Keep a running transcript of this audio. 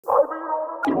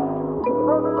Hella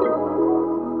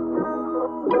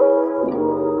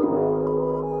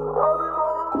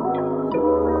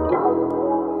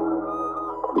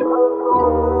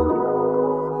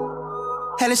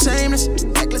shameless,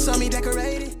 necklace on me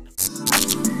decorated.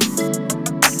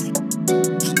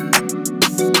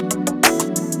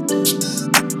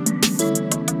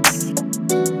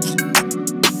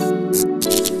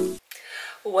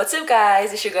 What's up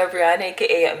guys, it's your girl Brianna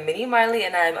aka Mini Marley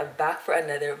and I'm back for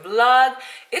another vlog.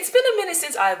 It's been a minute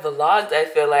since I vlogged, I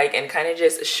feel like, and kind of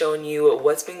just shown you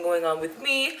what's been going on with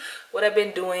me, what I've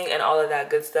been doing and all of that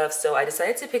good stuff. So I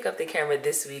decided to pick up the camera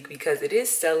this week because it is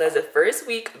Stella's first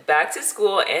week back to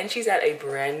school and she's at a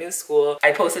brand new school.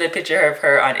 I posted a picture of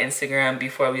her on Instagram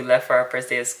before we left for our first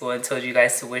day of school and told you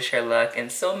guys to wish her luck,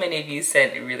 and so many of you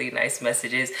sent really nice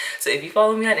messages. So if you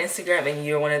follow me on Instagram and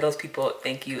you're one of those people,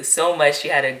 thank you so much. She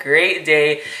had a great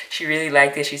day. She really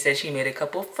liked it. She said she made a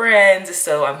couple friends,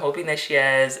 so I'm hoping that she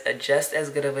has just as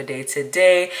good of a day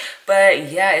today.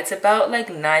 But yeah, it's about like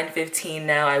 9:15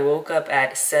 now. I woke up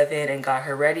at 7 and got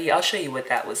her ready. I'll show you what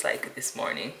that was like this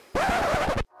morning.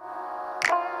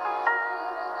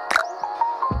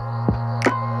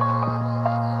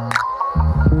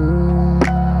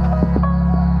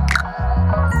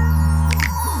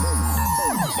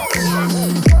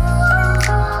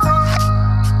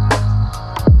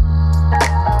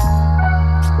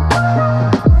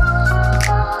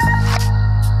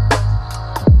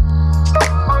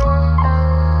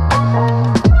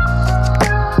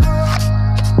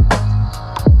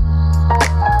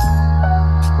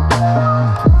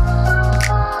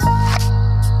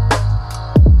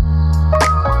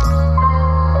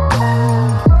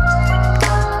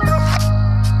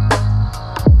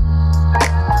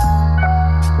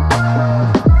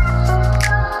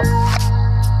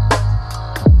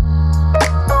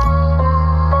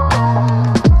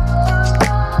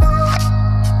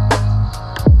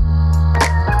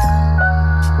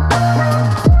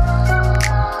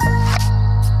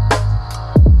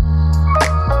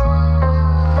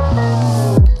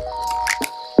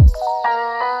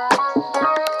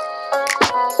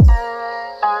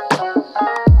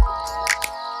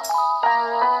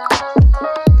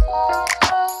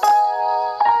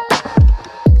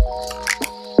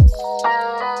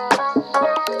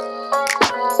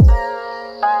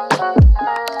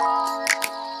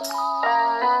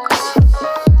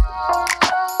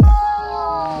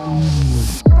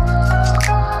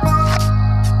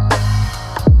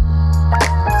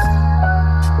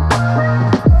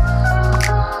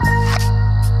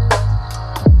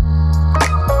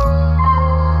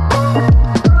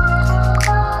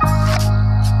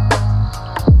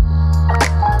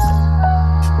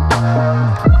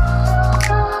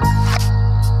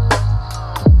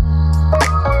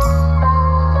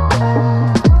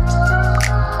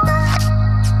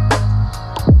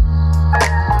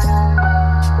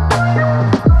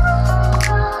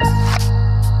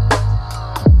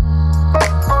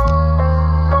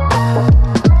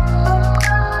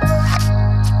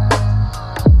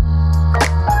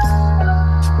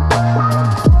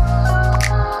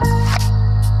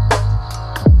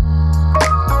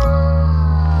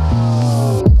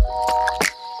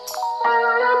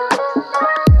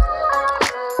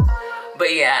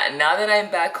 Now that I'm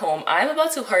back home, I'm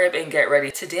about to hurry up and get ready.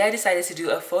 Today I decided to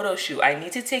do a photo shoot. I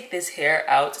need to take this hair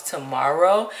out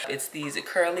tomorrow. It's these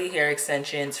curly hair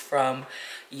extensions from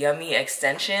Yummy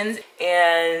Extensions,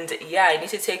 and yeah, I need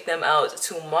to take them out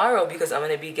tomorrow because I'm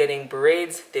going to be getting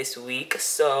braids this week.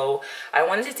 So I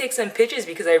wanted to take some pictures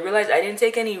because I realized I didn't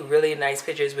take any really nice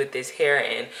pictures with this hair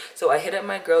in. So I hit up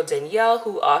my girl Danielle,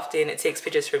 who often takes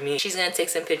pictures for me. She's gonna take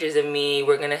some pictures of me.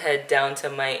 We're gonna head down to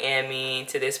Miami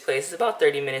to this place. It's about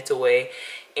 30 minutes away,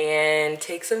 and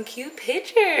take some cute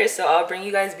pictures. So I'll bring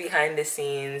you guys behind the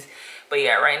scenes. But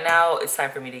yeah, right now it's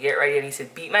time for me to get ready. I need to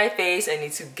beat my face. I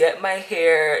need to get my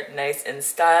hair nice and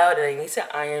styled, and I need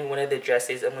to iron one of the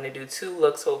dresses. I'm gonna do 2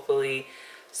 looks hopefully.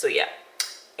 So yeah.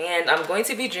 And I'm going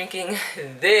to be drinking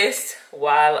this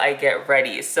while I get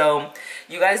ready. So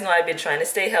you guys know I've been trying to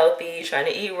stay healthy, trying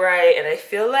to eat right, and I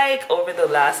feel like over the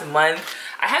last month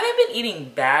I haven't been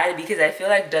eating bad because I feel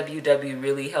like WW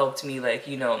really helped me, like,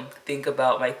 you know, think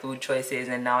about my food choices,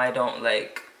 and now I don't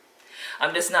like,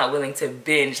 I'm just not willing to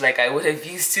binge like I would have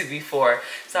used to before.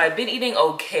 So I've been eating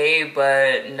okay,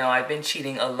 but no, I've been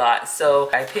cheating a lot.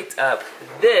 So I picked up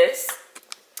this.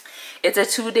 It's a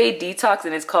 2-day detox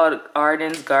and it's called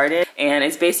Arden's Garden. And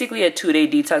it's basically a 2-day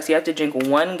detox. You have to drink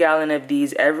 1 gallon of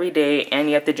these every day, and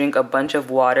you have to drink a bunch of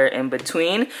water in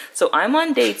between. So I'm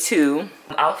on day 2.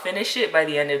 I'll finish it by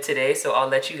the end of today, so I'll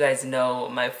let you guys know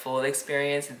my full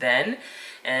experience then.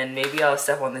 and maybe I'll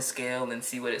step on the scale and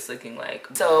see what it's looking like.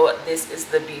 So this is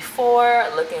the before,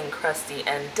 looking crusty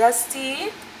and dusty.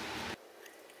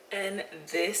 And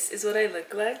this is what I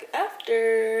look like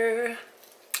after.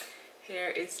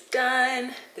 Hair is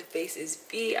done. The face is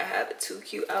B. I have 2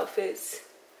 cute outfits.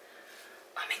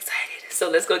 I'm excited. So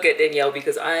let's go get Danielle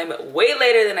because I'm way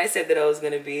later than I said that I was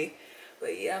gonna be.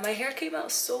 But yeah, my hair came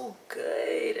out so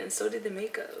good and so did the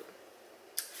makeup.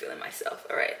 Feeling myself.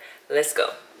 All right, let's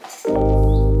go.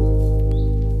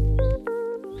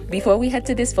 Before we head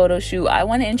to this photo shoot, I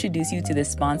want to introduce you to the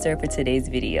sponsor for today's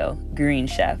video, Green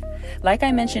Chef. Like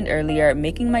I mentioned earlier,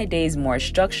 making my days more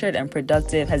structured and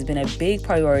productive has been a big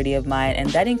priority of mine, and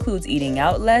that includes eating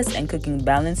out less and cooking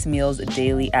balanced meals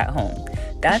daily at home.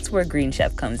 That's where Green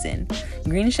Chef comes in.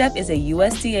 Green Chef is a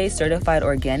USDA certified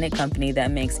organic company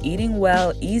that makes eating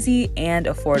well easy and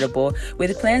affordable,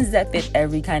 with plans that fit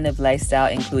every kind of lifestyle,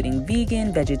 including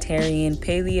vegan, vegetarian,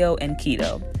 paleo, and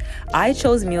keto. I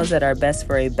chose meals that are best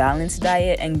for a balanced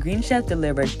diet, and Green Chef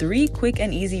delivered 3 quick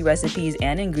and easy recipes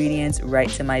and ingredients right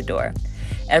to my door.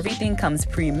 Everything comes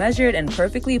pre-measured and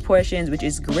perfectly portioned, which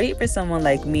is great for someone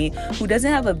like me who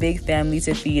doesn't have a big family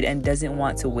to feed and doesn't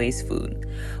want to waste food.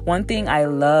 One thing I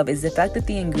love is the fact that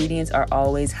the ingredients are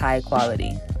always high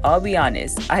quality. I'll be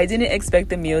honest, I didn't expect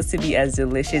the meals to be as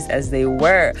delicious as they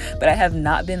were, but I have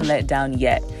not been let down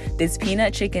yet. This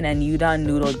peanut chicken and udon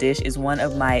noodle dish is one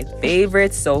of my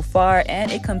favorites so far,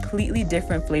 and a completely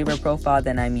different flavor profile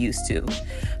than I'm used to.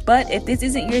 But if this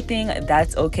isn't your thing,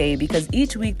 that's okay, because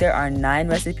each week there are 9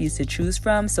 recipes to choose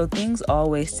from, so things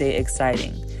always stay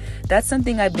exciting. That's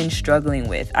something I've been struggling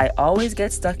with. I always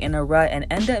get stuck in a rut and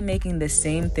end up making the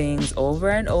same things over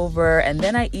and over, and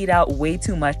then I eat out way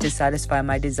too much to satisfy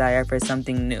my desire for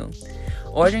something new.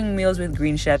 Ordering meals with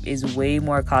Green Chef is way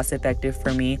more cost effective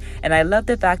for me, and I love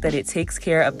the fact that it takes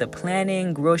care of the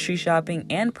planning, grocery shopping,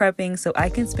 and prepping so I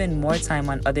can spend more time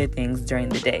on other things during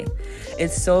the day.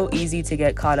 It's so easy to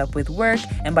get caught up with work,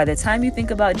 and by the time you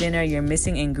think about dinner, you're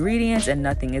missing ingredients and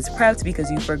nothing is prepped because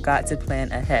you forgot to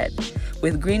plan ahead.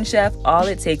 With Green Chef, all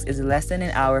it takes is less than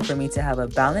an hour for me to have a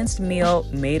balanced meal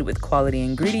made with quality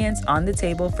ingredients on the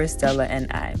table for Stella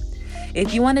and I.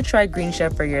 If you want to try Green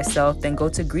Chef for yourself, then go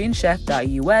to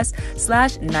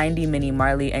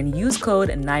greenchef.us/90minimarley and use code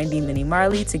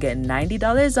 90minimarley to get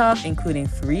 $90 off, including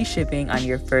free shipping on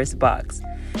your first box.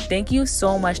 Thank you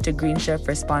so much to Green Chef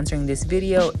for sponsoring this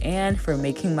video and for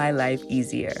making my life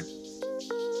easier.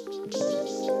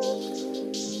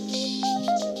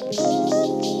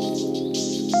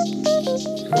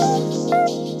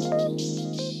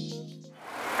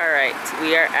 All right,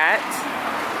 we are at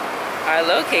our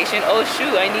location. Oh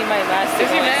shoot, I need my mask to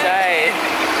go inside.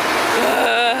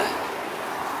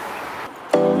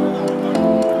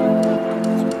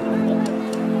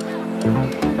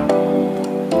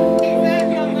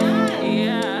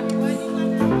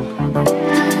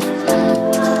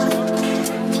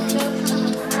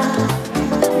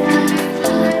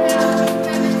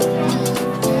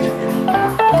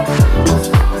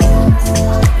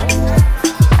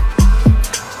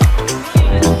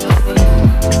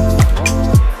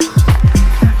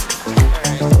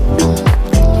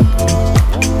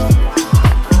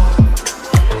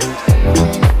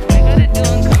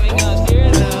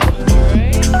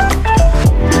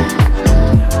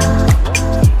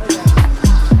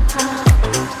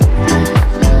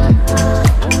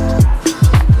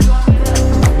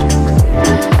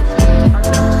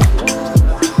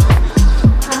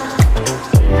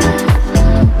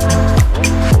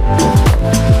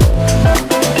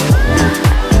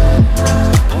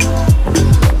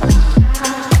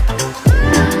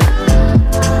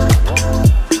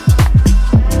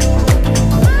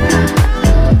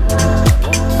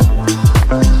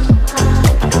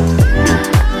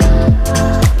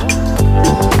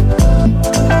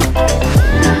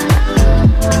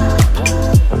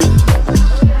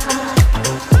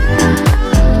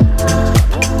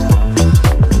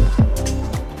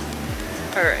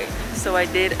 I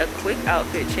did a quick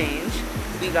outfit change.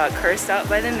 We got cursed out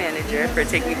by the manager for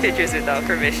taking pictures without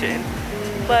permission,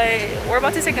 but we're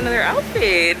about to take another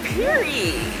outfit,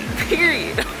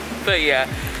 period. But yeah,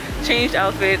 changed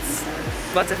outfits,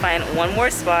 about to find one more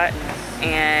spot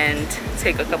and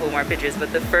take a couple more pictures,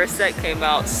 but the first set came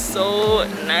out so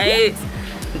nice.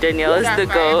 Danielle is the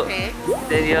goat.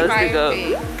 Danielle is the goat.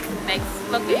 Next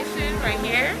location right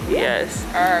here? Yes.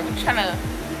 Or we're trying to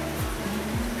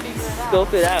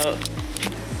scope it out.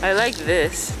 I like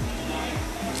this.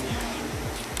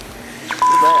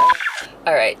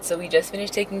 Alright, so we just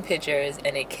finished taking pictures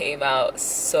and it came out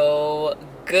so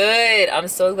good. I'm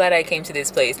so glad I came to this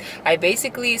place. I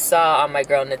basically saw my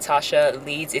girl Natasha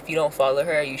Leeds. If you don't follow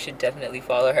her, you should definitely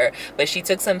follow her. But she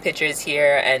took some pictures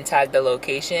here and tagged the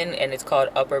location, and it's called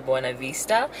Upper Buena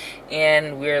Vista.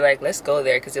 And we were like, let's go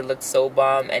there because it looked so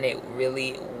bomb, and it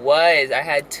really was. I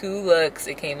had 2 looks.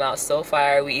 It came out so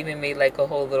fire. We even made like a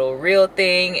whole little reel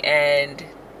thing, and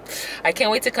I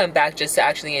can't wait to come back just to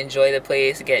actually enjoy the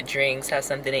place, get drinks, have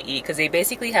something to eat, because they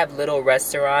basically have little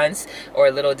restaurants or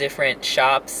little different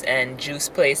shops and juice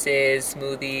places,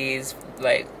 smoothies,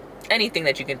 like anything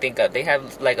that you can think of. They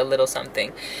have like a little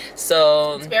something.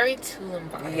 So it's very Tulum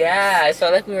vibes. Yeah, I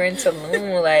felt like we were in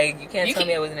Tulum. Like, you can't tell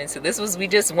me I wasn't into this. We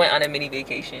just went on a mini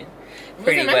vacation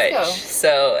pretty much.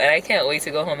 So, and I can't wait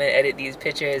to go home and edit these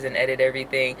pictures and edit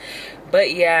everything.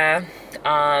 But yeah,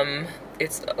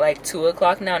 it's like 2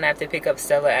 o'clock now, and I have to pick up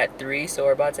Stella at 3, so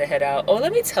we're about to head out. Oh,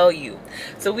 let me tell you.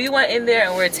 So we went in there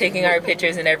and we're taking our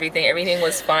pictures and everything. Everything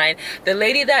was fine. The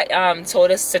lady that told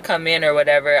us to come in or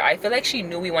whatever, I feel like she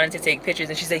knew we wanted to take pictures,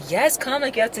 and she said, yes, come,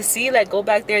 like, you have to see, like, go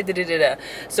back there, da-da-da-da.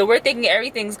 So we're thinking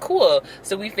everything's cool.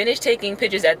 So we finished taking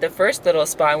pictures at the first little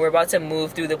spot, and we're about to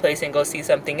move through the place and go see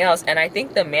something else. And I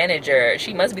think the manager,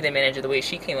 she must be the manager the way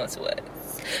she came up to us.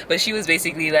 But she was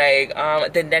basically like,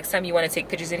 the next time you want to take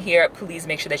pictures in here, please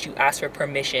make sure that you ask for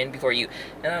permission before you.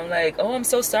 And I'm like, oh, I'm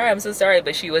so sorry.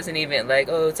 But she wasn't even like,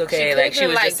 oh, it's okay. Like, she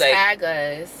was just like, tag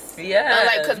us. Yeah.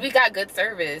 Like, because we got good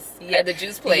service at the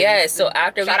juice place. Yeah, so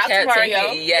after shout out to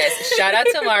Mario. Yes, shout out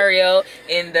to Mario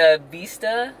in the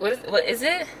Vista. What is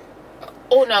it?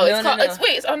 Oh, no, it's called,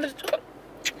 it's on the...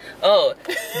 Oh,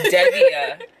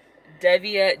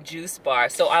 Devia juice bar.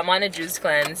 So I'm on a juice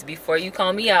cleanse. Before you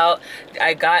call me out,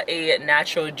 I got a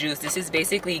natural juice. This is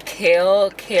basically kale,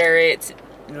 carrot,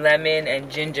 lemon, and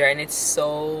ginger, and it's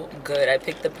so good. I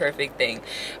picked the perfect thing.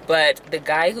 But the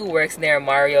guy who works there,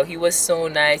 Mario, he was so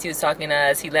nice. He was talking to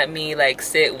us. He let me like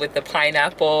sit with the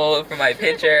pineapple for my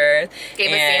picture.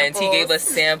 And he gave us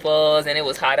samples, and it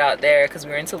was hot out there because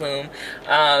we were in Tulum.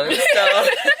 So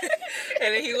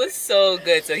and he was so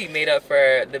good. So he made up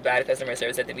for the bad customer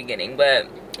service at the beginning. But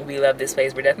we love this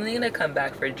place. We're definitely gonna come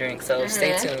back for drinks, so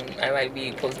stay tuned. I might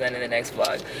be posting that in the next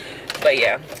vlog. But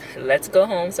yeah, let's go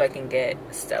home so I can get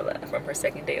Stella from her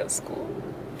second day of school.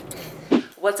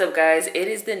 What's up, guys? It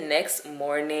is the next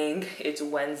morning. It's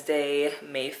Wednesday,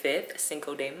 May 5th,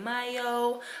 Cinco de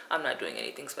Mayo. I'm not doing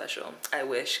anything special. I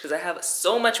wish, because I have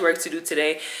so much work to do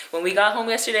today. When we got home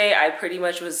yesterday, I pretty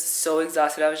much was so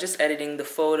exhausted. I was just editing the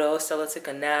photo. Stella took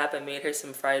a nap. I made her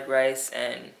some fried rice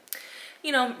and,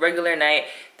 you know, regular night.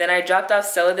 Then I dropped off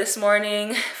Stella this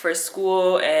morning for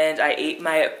school, and I ate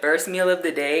my first meal of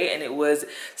the day, and it was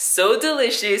so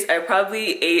delicious. I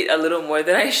probably ate a little more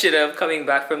than I should have coming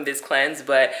back from this cleanse,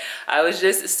 but I was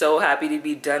just so happy to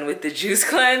be done with the juice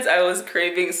cleanse. I was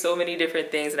craving so many different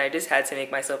things, and I just had to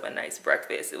make myself a nice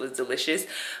breakfast. It was delicious.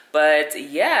 But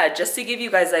yeah, just to give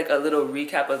you guys like a little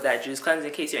recap of that juice cleanse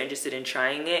in case you're interested in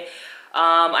trying it.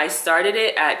 I started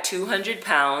it at 200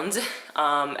 pounds.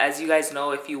 As you guys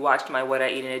know, if you watched my What I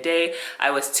Eat in a Day,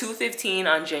 I was 215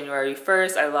 on January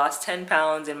 1st. I lost 10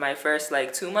 pounds in my first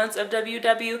like 2 months of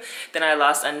WW. Then I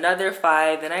lost another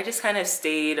 5. Then I just kind of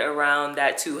stayed around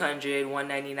that 200,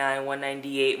 199,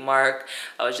 198 mark.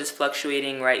 I was just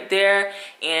fluctuating right there,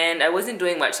 and I wasn't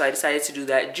doing much, so I decided to do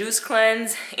that juice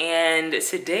cleanse. And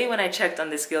today when I checked on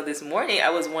the scale this morning,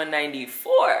 I was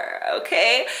 194.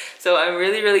 Okay, so I'm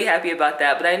really happy about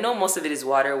that, but I know most of it is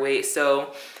water weight,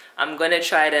 so I'm gonna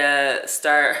try to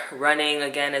start running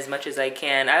again as much as I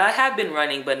can. I have been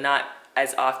running, but not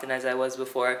as often as I was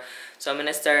before, so I'm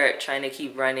gonna start trying to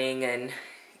keep running and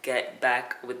get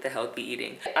back with the healthy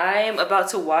eating. I am about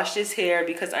to wash this hair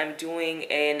because I'm doing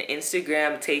an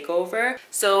Instagram takeover.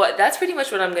 So that's pretty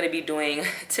much what I'm gonna be doing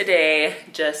today.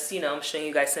 Just, you know, showing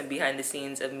you guys some behind the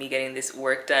scenes of me getting this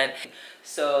work done.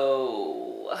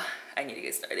 So I need to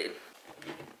get started.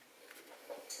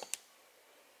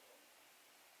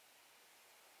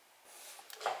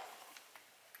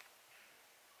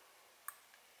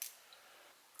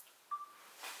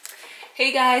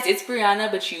 Hey guys, it's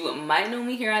Brianna, but you might know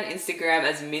me here on Instagram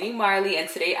as Mini Marley, and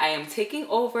today I am taking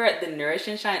over the Nourish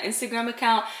and Shine Instagram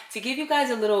account to give you guys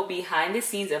a little behind the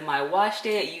scenes of my wash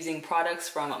day using products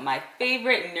from my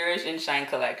favorite Nourish and Shine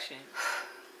collection.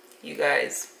 You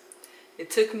guys, it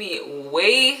took me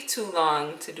way too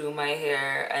long to do my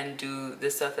hair and do the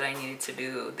stuff that I needed to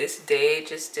do. This day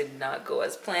just did not go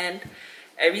as planned.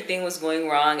 Everything was going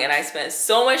wrong, and I spent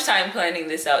so much time planning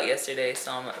this out yesterday,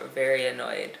 so I'm very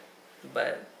annoyed.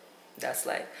 But that's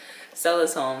like,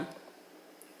 Stella's home.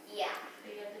 Yeah,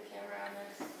 we got the camera on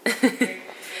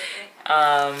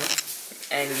us.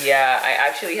 And yeah, I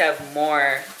actually have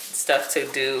more stuff to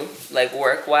do, like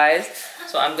work-wise.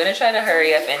 So I'm gonna try to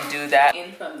hurry up and do that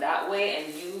in from that way,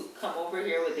 and you come over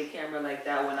here with the camera like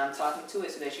that when I'm talking to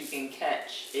it so that you can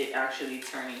catch it actually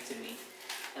turning to me.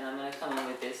 And I'm gonna come in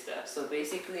with this stuff. So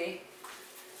basically,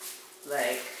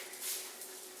 like,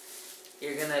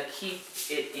 you're gonna keep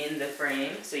it in the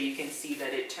frame so you can see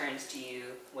that it turns to you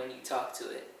when you talk to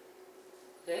it.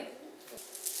 Okay?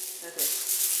 Okay.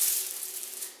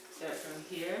 Start from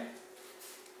here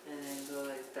and then go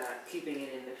like that, keeping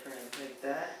it in the frame like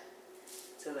that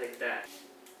to like that.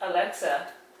 Alexa,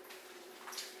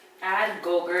 add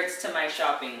Go-Gurts to my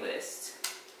shopping list.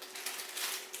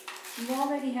 You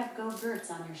already have Go-Gurts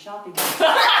on your shopping list.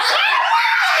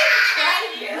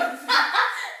 Thank you.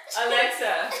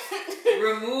 Alexa,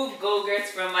 remove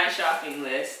Go-Gurts from my shopping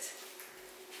list.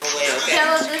 Oh, wait, okay.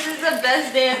 Stella, this is the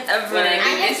best dance ever. When I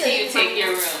give this to you, take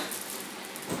your room.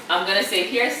 I'm gonna say,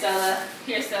 here Stella,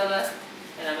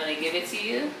 and I'm gonna give it to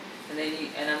you, and then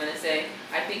I'm gonna say,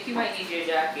 I think you might need your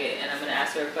jacket, and I'm gonna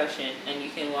ask her a question, and you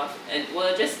can walk, and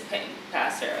well, just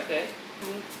pass her, okay?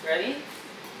 Ready?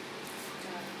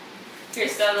 Here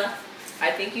Stella,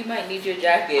 I think you might need your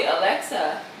jacket.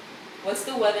 Alexa, what's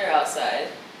the weather outside?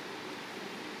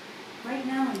 Right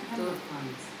now in Pembroke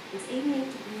Pines, it's 88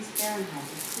 degrees Fahrenheit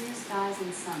with clear skies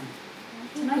and sun.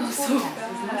 Tonight's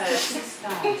forecast is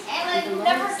mostly clear skies. And with a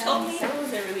never low of told me 77. I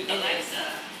was really Alexa,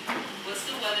 what's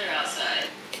the weather outside?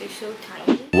 They're so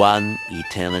tiny. One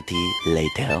eternity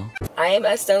later. I am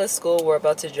at Stella's school. We're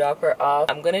about to drop her off.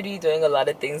 I'm gonna be doing a lot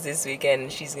of things this weekend,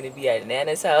 and she's gonna be at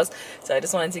Nana's house. So I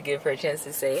just wanted to give her a chance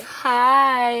to say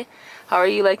hi. How are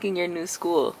you liking your new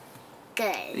school?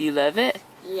 Good. You love it?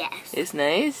 Yes. It's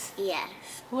nice? Yes.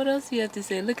 What else do you have to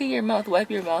say? Look at your mouth.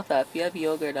 Wipe your mouth off. You have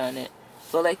yogurt on it.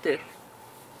 Go like this.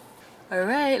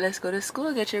 Alright, let's go to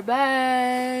school. Get your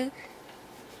bag.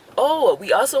 Oh,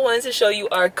 we also wanted to show you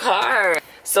our car.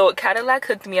 So Cadillac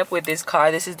hooked me up with this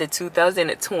car. This is the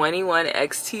 2021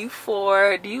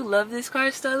 XT4. Do you love this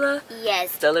car, Stella?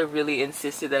 Yes. Stella really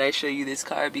insisted that I show you this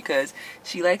car because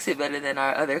she likes it better than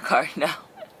our other car now.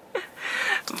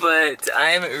 But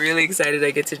I'm really excited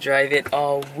I get to drive it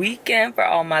all weekend for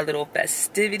all my little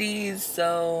festivities.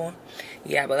 So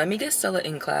yeah, but let me get Stella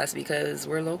in class because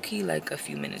we're low-key like a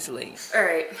few minutes late.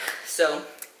 Alright, so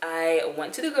I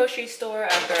went to the grocery store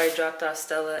after I dropped off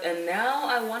Stella, and now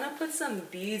I want to put some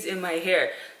beads in my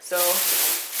hair. So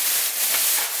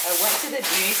I went to the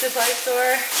beauty supply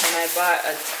store and I bought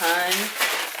a ton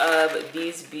of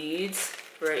these beads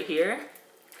right here.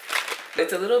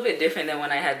 It's a little bit different than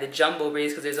when I had the jumbo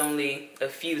braids because there's only a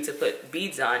few to put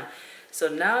beads on. So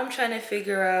now I'm trying to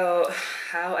figure out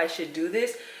how I should do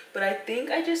this, but I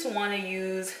think I just want to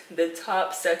use the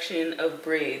top section of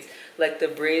braids, like the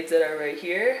braids that are right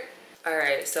here.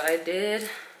 Alright, so I did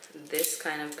this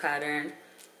kind of pattern.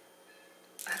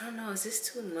 I don't know, is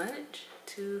this too much?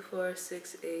 2, 4,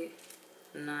 6, 8,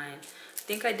 9. I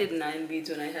think I did 9 beads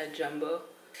when I had jumbo.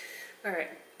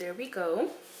 Alright, there we go.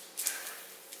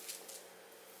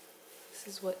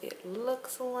 This is what it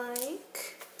looks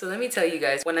like. So let me tell you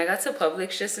guys, when I got to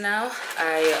Publix just now,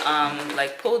 I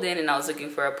like pulled in and I was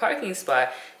looking for a parking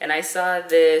spot, and I saw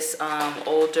this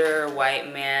older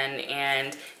white man,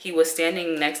 and he was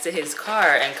standing next to his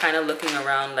car and kind of looking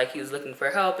around like he was looking for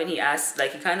help, and he asked,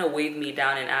 like, he kind of waved me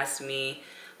down and asked me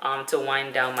to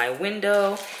wind down my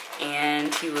window,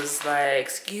 and he was like,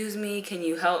 excuse me, can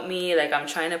you help me? Like, I'm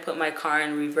trying to put my car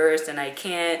in reverse and I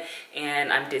can't,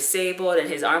 and I'm disabled, and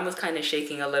his arm was kind of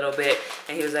shaking a little bit,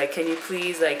 and he was like, can you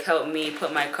please like help me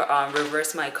put my car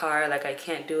reverse my car, like I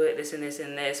can't do it, this and this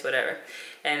and this, whatever.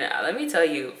 And let me tell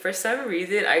you, for some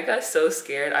reason I got so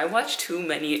scared. I watched too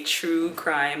many true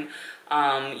crime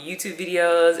YouTube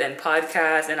videos and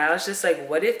podcasts, and I was just like,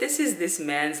 what if this is this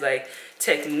man's like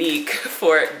technique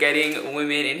for getting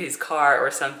women in his car or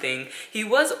something? He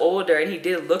was older and he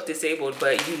did look disabled,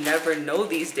 but you never know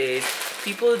these days.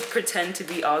 People pretend to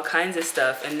be all kinds of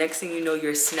stuff, and next thing you know,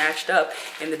 you're snatched up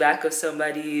in the back of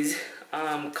somebody's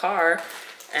car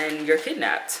and you're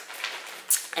kidnapped.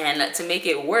 And to make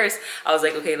it worse, I was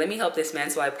like, okay, let me help this man.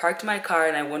 So I parked my car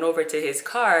and I went over to his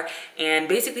car, and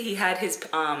basically he had his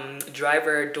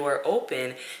driver door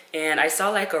open, and I saw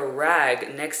like a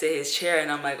rag next to his chair, and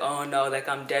I'm like, oh no, like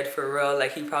I'm dead for real.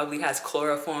 Like he probably has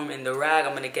chloroform in the rag.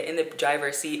 I'm gonna get in the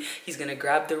driver's seat, he's gonna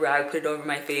grab the rag, put it over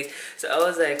my face. So I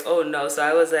was like, oh no. So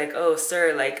I was like, oh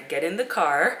sir, like get in the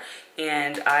car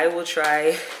and I will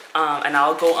try and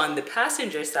I'll go on the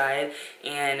passenger side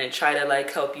and try to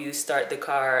like help you start the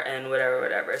car and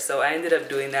whatever. So I ended up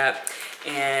doing that,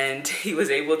 and he was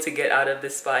able to get out of the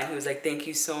spot, and he was like, thank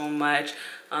you so much,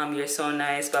 you're so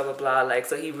nice, blah blah blah. Like,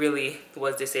 so he really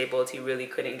was disabled, he really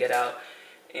couldn't get out.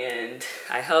 and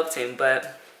I helped him.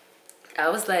 But I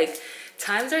was like,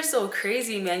 times are so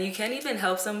crazy, man. You can't even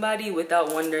help somebody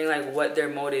without wondering like what their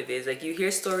motive is. Like you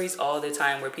hear stories all the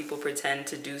time where people pretend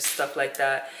to do stuff like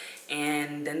that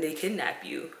and then they kidnap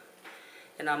you.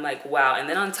 And I'm like, wow. And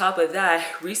then on top of that,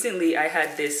 recently I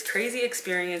had this crazy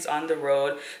experience on the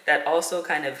road that also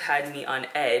kind of had me on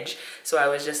edge. So I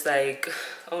was just like,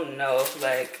 oh no,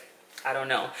 like, I don't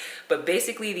know. But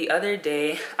basically the other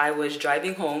day I was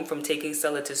driving home from taking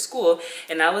Stella to school,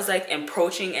 and I was like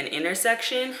approaching an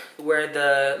intersection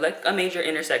where like a major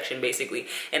intersection basically.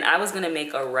 And I was gonna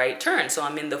make a right turn. So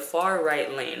I'm in the far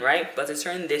right lane, right? But to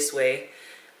turn this way,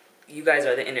 you guys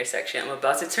are the intersection. I'm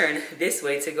about to turn this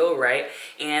way to go right,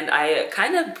 and I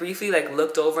kind of briefly like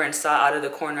looked over and saw out of the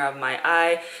corner of my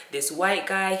eye this white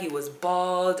guy. He was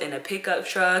bald in a pickup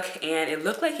truck, and it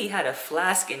looked like he had a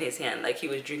flask in his hand, like he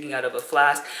was drinking out of a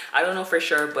flask. I don't know for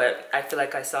sure, but I feel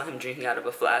like I saw him drinking out of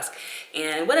a flask.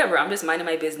 And whatever, I'm just minding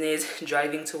my business,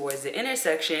 driving towards the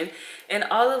intersection, and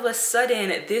all of a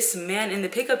sudden this man in the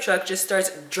pickup truck just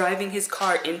starts driving his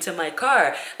car into my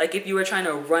car, like if you were trying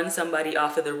to run somebody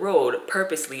off of the road,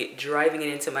 purposely driving it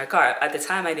into my car. At the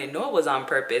time I didn't know it was on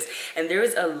purpose. And there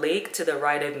is a lake to the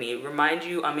right of me. Remind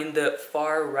you, I'm in the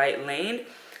far right lane,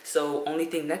 so only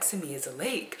thing next to me is a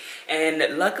lake.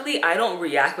 And luckily I don't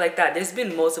react like that. There's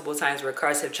been multiple times where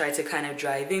cars have tried to kind of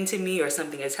drive into me or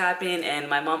something has happened, and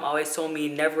my mom always told me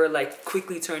never like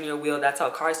quickly turn your wheel. That's how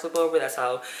cars flip over. That's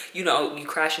how, you know, you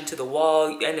crash into the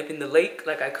wall, you end up in the lake,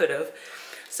 like I could have.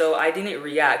 So I didn't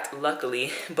react, luckily,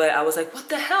 but I was like, what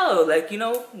the hell? Like, you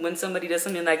know, when somebody does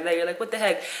something like that, you're like, what the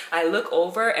heck? I look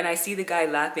over and I see the guy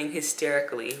laughing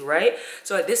hysterically, right?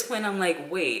 So at this point, I'm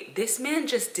like, wait, this man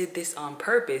just did this on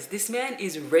purpose. This man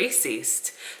is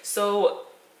racist. So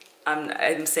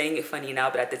I'm saying it funny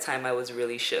now, but at the time I was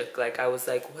really shook. Like I was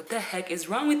like, what the heck is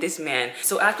wrong with this man?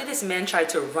 So after this man tried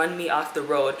to run me off the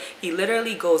road, he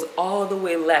literally goes all the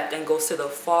way left and goes to the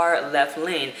far left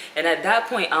lane. And at that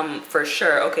point, I'm for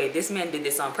sure, okay, this man did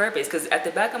this on purpose. Because at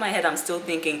the back of my head, I'm still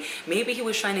thinking maybe he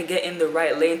was trying to get in the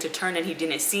right lane to turn and he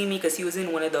didn't see me, because he was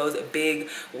in one of those big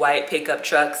white pickup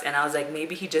trucks. And I was like,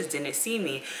 maybe he just didn't see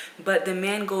me. But the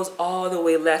man goes all the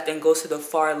way left and goes to the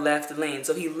far left lane.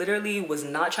 So he literally was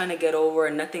not trying to get over or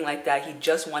nothing like that. He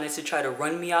just wanted to try to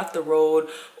run me off the road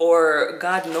or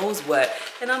God knows what.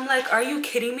 And I'm like, are you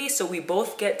kidding me? So we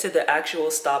both get to the actual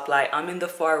stoplight. I'm in the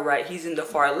far right, he's in the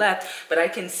far left, but I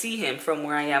can see him from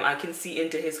where I am. I can see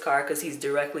into his car because he's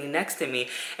directly next to me.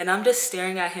 And I'm just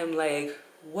staring at him like,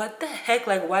 what the heck?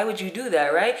 Like, why would you do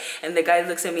that, right? And the guy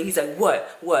looks at me and he's like,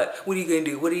 what are you gonna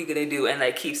do? What are you gonna do? And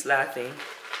like keeps laughing.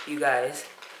 You guys,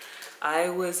 I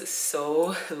was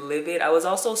so livid. I was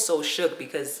also so shook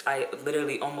because I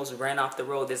literally almost ran off the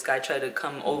road. This guy tried to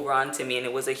come over onto me, and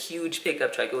it was a huge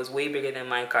pickup truck. It was way bigger than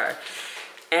my car.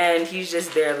 And he's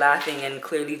just there laughing and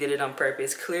clearly did it on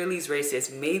purpose. Clearly he's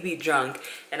racist, maybe drunk,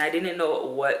 and I didn't know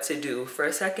what to do. For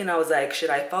a second, I was like,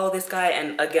 should I follow this guy?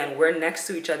 And again, we're next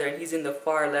to each other and he's in the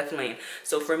far left lane.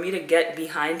 So for me to get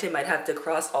behind him, I'd have to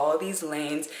cross all these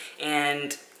lanes,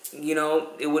 and you know,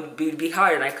 it would be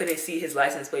hard, and I couldn't see his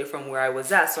license plate from where I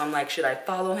was at. So I'm like, should I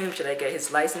follow him? Should I get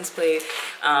his license plate?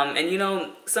 And you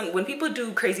know, when people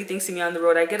do crazy things to me on the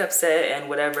road, I get upset and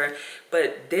whatever.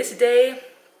 But this day,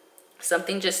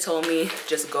 something just told me,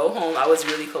 just go home. I was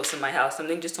really close to my house.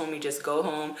 Something just told me, just go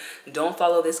home. Don't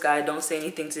follow this guy. Don't say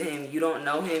anything to him. You don't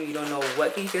know him. You don't know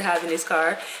what he could have in his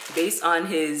car. Based on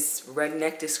his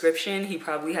redneck description, he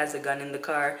probably has a gun in the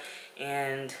car,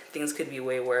 and things could be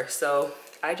way worse. So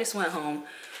I just went home.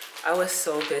 I was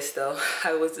so pissed though.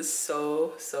 I was just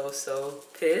so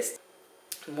pissed.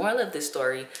 Moral of the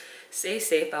story, stay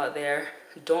safe out there.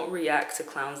 Don't react to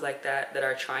clowns like that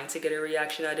are trying to get a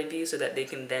reaction out of you so that they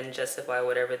can then justify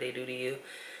whatever they do to you,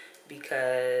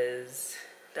 because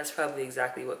that's probably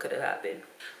exactly what could have happened.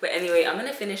 But anyway, I'm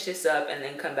gonna finish this up and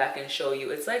then come back and show you.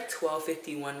 It's like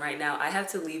 12:51 right now. I have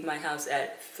to leave my house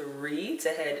at 3 to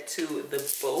head to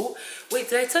the boat. Wait,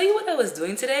 did I tell you what I was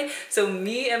doing today? So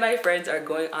me and my friends are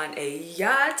going on a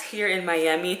yacht here in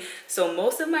Miami. So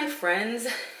most of my friends,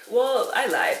 well, I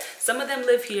lied. Some of them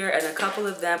live here and a couple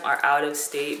of them are out of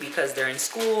state because they're in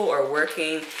school or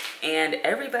working, and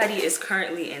everybody is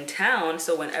currently in town.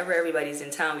 So whenever everybody's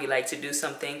in town, we like to do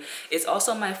something. It's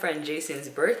also my friend Jason's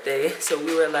birthday, so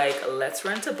we were like, let's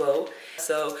rent a boat.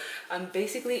 So I'm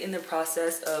basically in the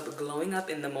process of glowing up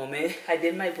in the moment. I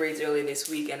did my braids earlier this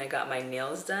week and I got my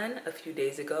nails done a few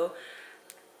days ago.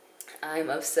 I'm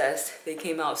obsessed. They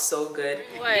came out so good.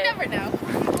 What? You never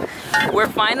know. We're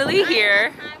finally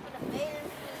here.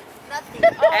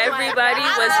 Everybody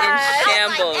was in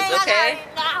shambles, okay?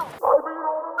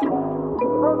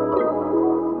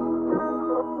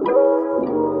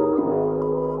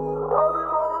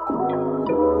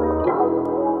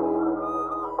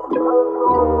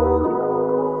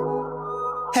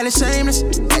 hella shameless.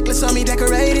 Necklace on me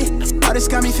decorated. All this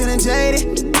got me feeling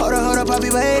jaded. Hold up, I'll be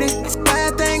waiting.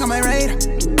 Bad thing on my radar.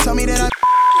 Told me that I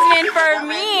In for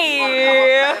me.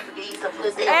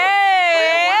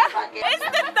 Hey, it's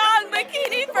the thong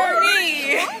bikini for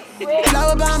me.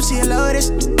 flower bomb, she a lotus.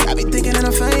 I be thinking that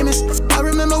I'm famous. I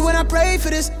remember when I prayed for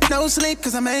this. No sleep,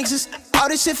 cause I'm anxious. All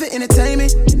this shit for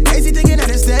entertainment. Crazy thinking that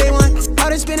it's day one. All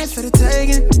this business for the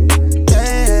taking.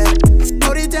 Yeah,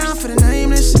 hold it down for the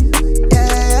nameless.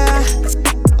 Yeah,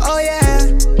 oh yeah.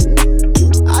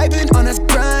 I've been on a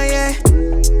grind, yeah.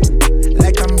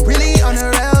 Like I'm really on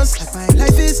the rails. Like my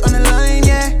life is on the line,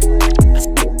 yeah.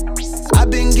 I've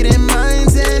been getting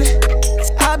mines in.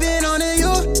 I've been on the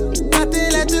you.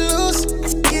 Nothing left to lose.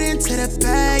 Get into the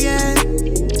bag, yeah.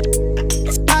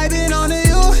 I've been on the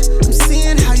you. I'm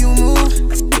seeing how you move.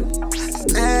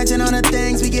 Imagine all the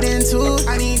things we get into.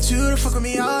 I need you to fuck with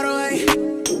me all the way.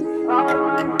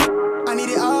 I need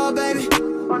it all, baby.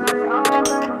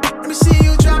 Let me see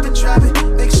you drop it, drop it.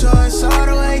 Make sure it's all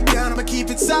the way down. I'ma keep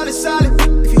it solid, solid.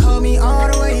 If you hold me all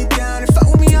the way down, and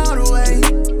fuck with me all the way.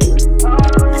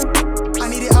 I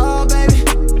need it all, baby.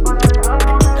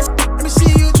 Let me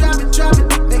see you drop it, drop it.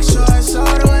 Make sure it's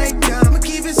all the way down. I'ma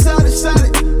keep it solid,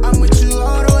 solid. I'm with you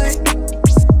all the way.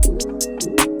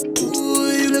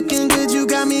 Ooh, you looking good, you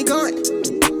got me going.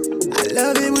 I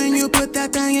love it when you put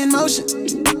that thing in motion.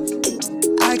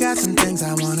 I got some things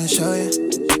I wanna show you.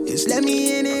 Just let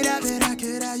me in it, I bet I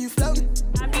could have you floating.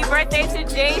 Happy birthday to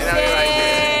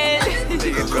Jason.